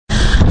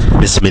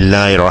بسم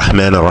الله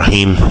الرحمن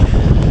الرحيم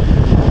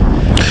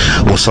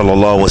وصلى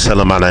الله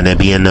وسلم على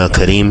نبينا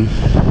كريم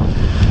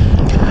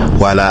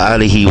وعلى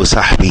آله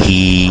وصحبه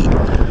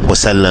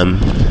وسلم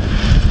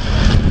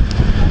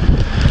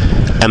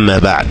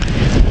أما بعد.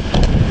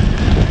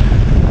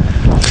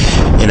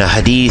 In a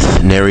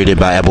hadith narrated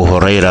by Abu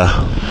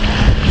Hurairah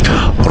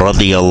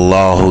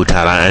radiyallahu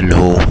ta'ala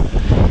anhu,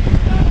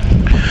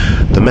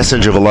 the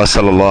Messenger of Allah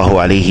sallallahu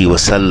alayhi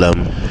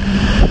wasallam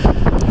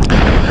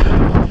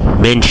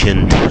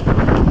mentioned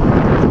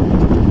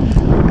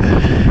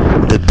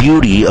the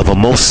beauty of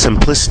most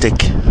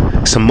simplistic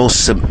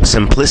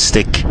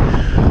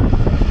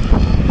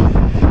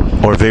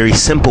or very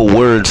simple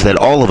words that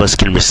all of us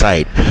can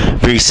recite.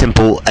 Very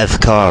simple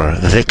adhkar,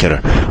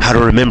 dhikr, how to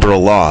remember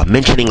Allah,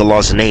 mentioning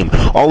Allah's name.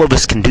 All of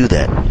us can do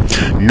that.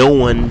 No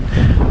one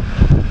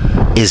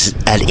is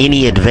at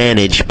any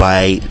advantage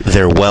by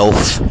their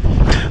wealth,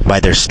 by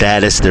their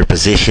status, their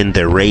position,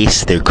 their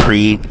race, their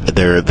creed,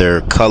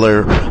 their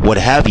color, what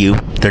have you,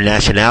 their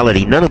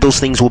nationality. None of those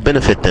things will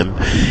benefit them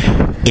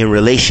in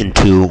relation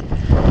to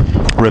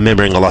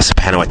remembering Allah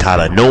subhanahu wa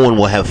ta'ala. No one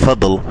will have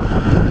fadl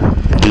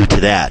due to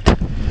that.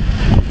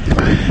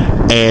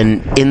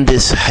 And in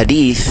this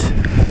hadith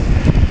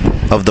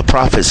of the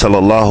Prophet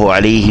sallallahu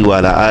alaihi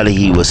wa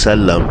alihi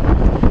wasallam,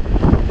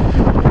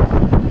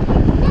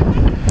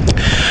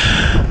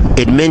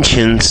 it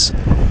mentions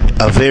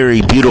a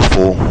very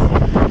beautiful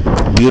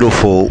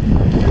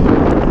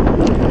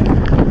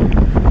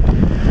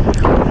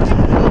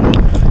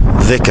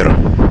dhikr,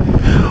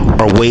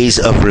 or ways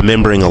of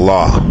remembering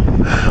Allah,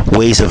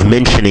 ways of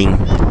mentioning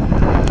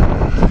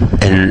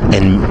and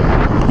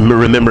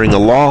remembering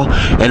Allah,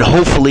 and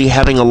hopefully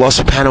having Allah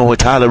subhanahu wa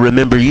ta'ala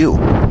remember you.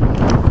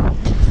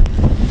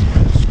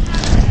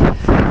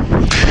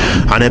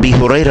 عن أبي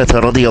هريرة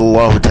رضي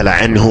الله تعالى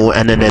عنه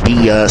أن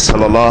النبي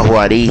صلى الله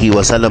عليه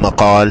وسلم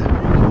قال: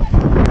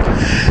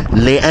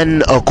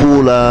 لأن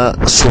أقول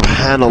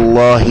سبحان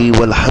الله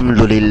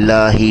والحمد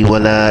لله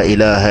ولا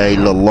إله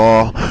إلا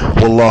الله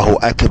والله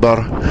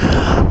أكبر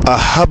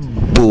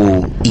أحب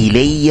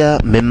إلي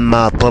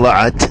مما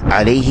طلعت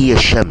عليه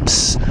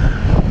الشمس.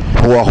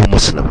 رواه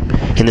Muslim.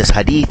 In this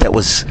hadith that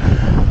was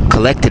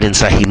collected in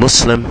Sahih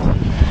Muslim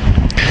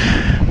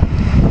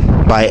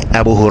by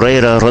Abu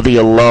Hurairah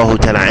radiyallahu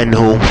ta'ala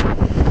anhu,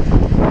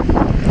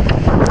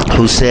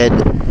 who said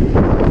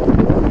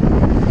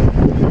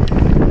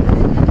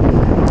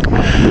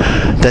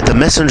that the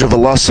Messenger of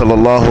Allah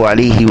sallallahu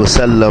alaihi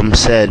wasallam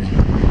said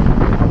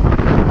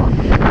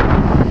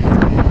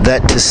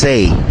that to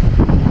say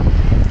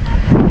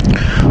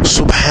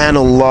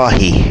Subhanallah,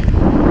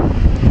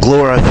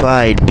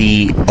 glorified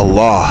be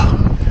Allah,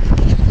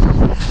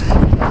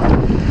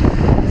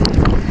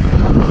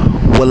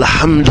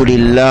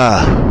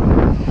 walhamdulillah,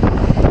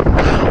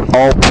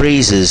 all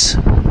praises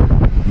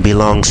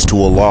belongs to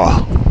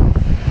Allah.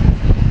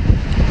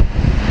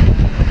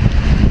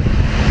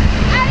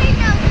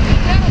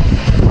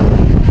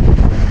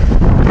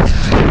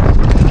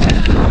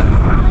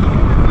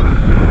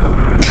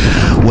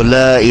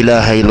 La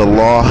ilaha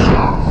illallah,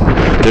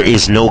 there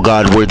is no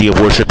God worthy of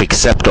worship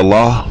except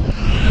Allah.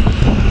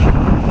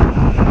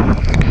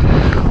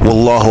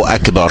 Wallahu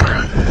Akbar,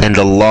 and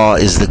Allah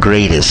is the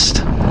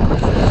greatest,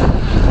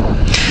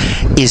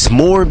 is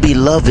more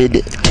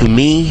beloved to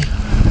me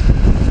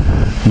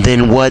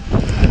than what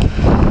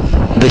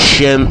the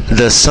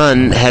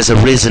sun has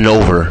arisen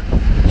over.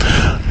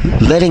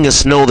 Letting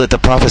us know that the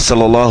Prophet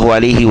sallallahu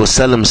alaihi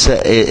wasallam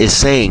is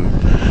saying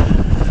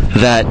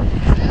that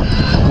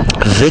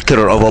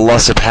dhikr of Allah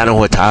subhanahu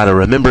wa ta'ala,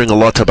 remembering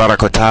Allah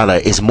tabarak wa ta'ala,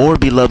 is more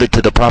beloved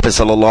to the Prophet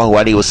sallallahu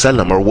alaihi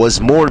wasallam, or was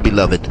more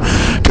beloved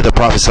to the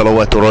Prophet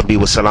sallallahu rabbi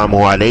wa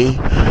salamu alayhi,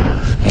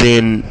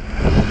 than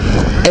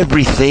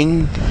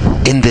everything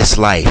in this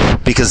life.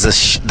 Because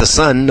the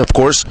sun, of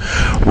course,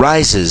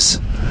 rises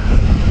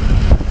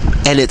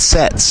and it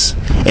sets,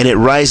 and it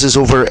rises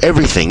over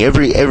everything.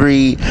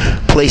 Every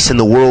place in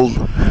the world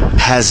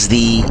has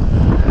the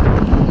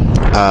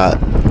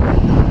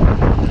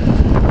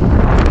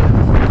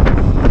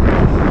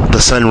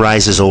sun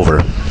rises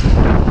over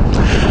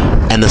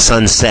and the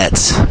sun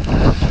sets.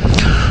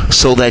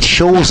 So that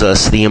shows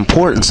us the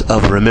importance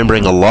of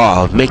remembering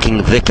Allah, of making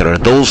dhikr,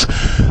 those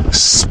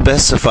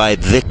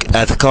specified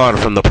adhkar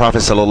from the Prophet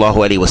sallallahu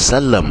alaihi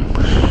wasallam,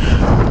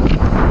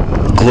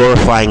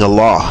 glorifying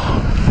Allah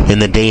in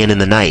the day and in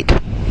the night,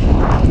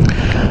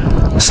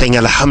 saying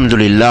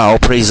Alhamdulillah, all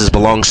praises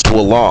belongs to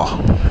Allah,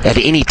 at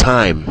any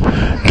time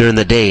during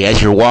the day,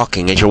 as you're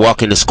walking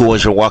to school,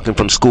 as you're walking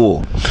from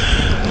school.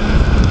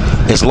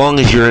 As long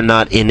as you're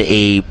not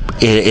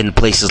in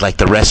places like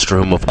the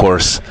restroom, of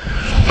course,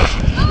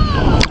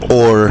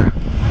 or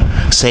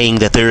saying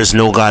that there is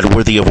no God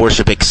worthy of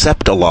worship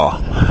except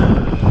Allah,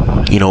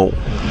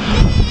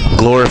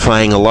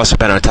 glorifying Allah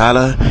subhanahu wa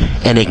ta'ala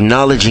and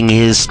acknowledging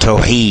His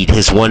tawheed,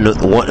 His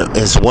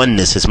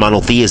oneness, His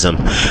monotheism,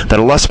 that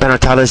Allah subhanahu wa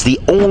ta'ala is the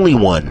only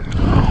one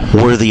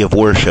worthy of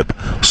worship,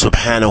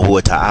 subhanahu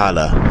wa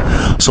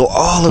ta'ala. So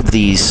all of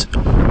these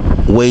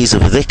ways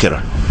of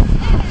dhikr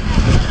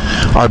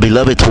are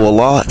beloved to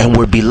Allah, and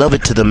we're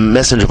beloved to the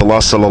Messenger of Allah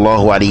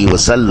sallallahu alaihi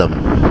wasallam.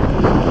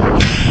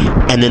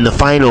 And then the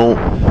final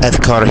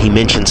adhkar he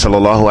mentioned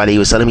sallallahu alaihi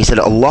wasallam, he said,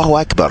 Allahu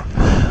Akbar.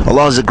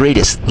 Allah is the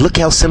greatest. Look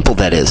how simple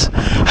that is.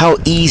 How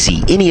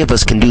easy. Any of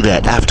us can do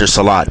that after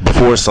salat,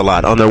 before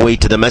salat, on our way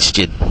to the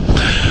masjid,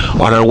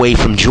 on our way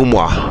from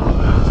Jumu'ah,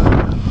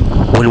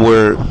 when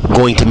we're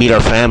going to meet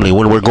our family,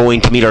 when we're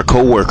going to meet our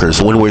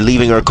co-workers, when we're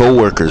leaving our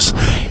co-workers,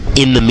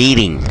 in the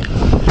meeting,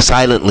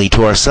 silently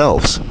to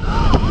ourselves.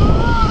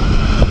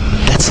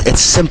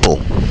 It's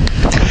simple.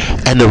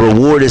 And the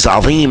reward is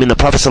azim. And the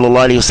Prophet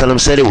ﷺ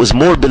said it was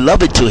more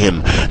beloved to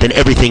him than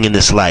everything in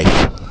this life.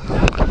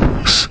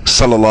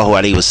 Sallallahu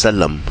alaihi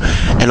wasallam.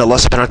 And Allah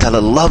subhanahu wa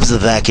ta'ala loves the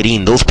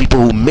dhakireen, those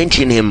people who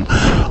mention him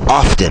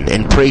often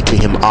and pray to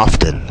him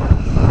often.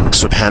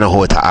 Subhanahu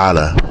wa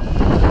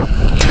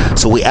ta'ala.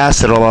 So we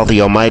ask that Allah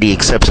the Almighty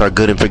accepts our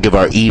good and forgive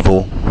our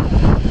evil.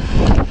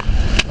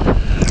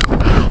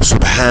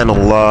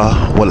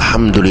 Subhanallah,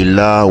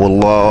 walhamdulillah,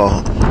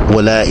 wallah, wa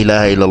la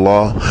ilaha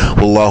illallah,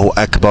 wallahu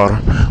akbar,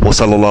 wa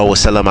sallallahu wa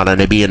sallam ala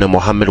nabiyyina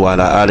Muhammad wa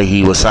ala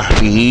alihi wa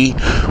sahbihi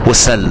wa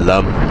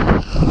sallam.